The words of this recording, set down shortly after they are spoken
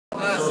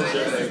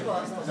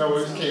No, it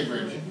was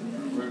Cambridge.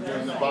 We're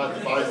doing the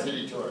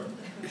Bi-City tour.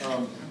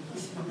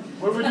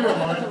 What are we doing,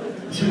 Mark?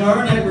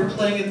 Tomorrow night we're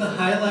playing at the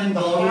Highline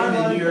Ballroom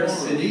in New York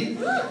City.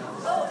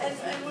 Oh,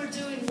 and we're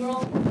doing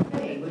World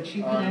Day, which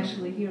you can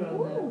actually hear on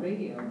the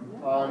radio.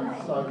 On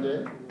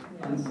Sunday.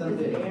 On Is it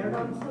Sunday. aired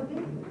on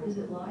Sunday? Is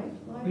it live?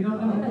 We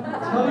don't know.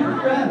 Tell your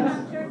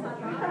friends.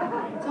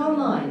 It's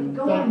online.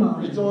 Go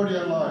online. It's already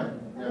online.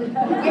 We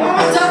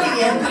haven't done it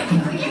yet,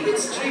 but you can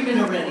stream it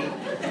already.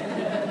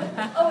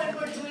 Oh, and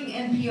we're doing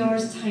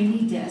NPR's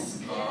Tiny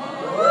Desk.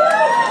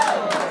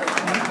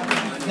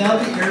 Now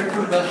the air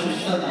for Rosh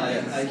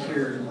Hashanah, I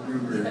hear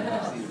rumor.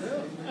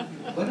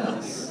 What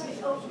else?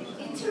 Oh,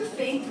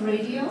 Interfaith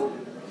Radio?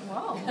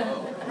 Wow.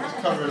 It's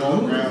covering all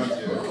ground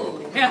here.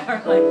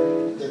 Yeah, like.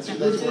 That's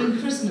We're doing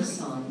where, Christmas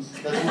songs.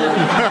 that's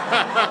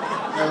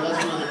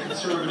where the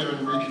conservative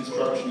and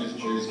reconstructionist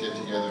Jews get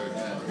together.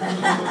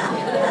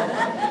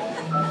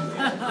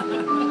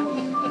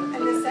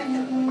 And the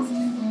second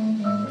one.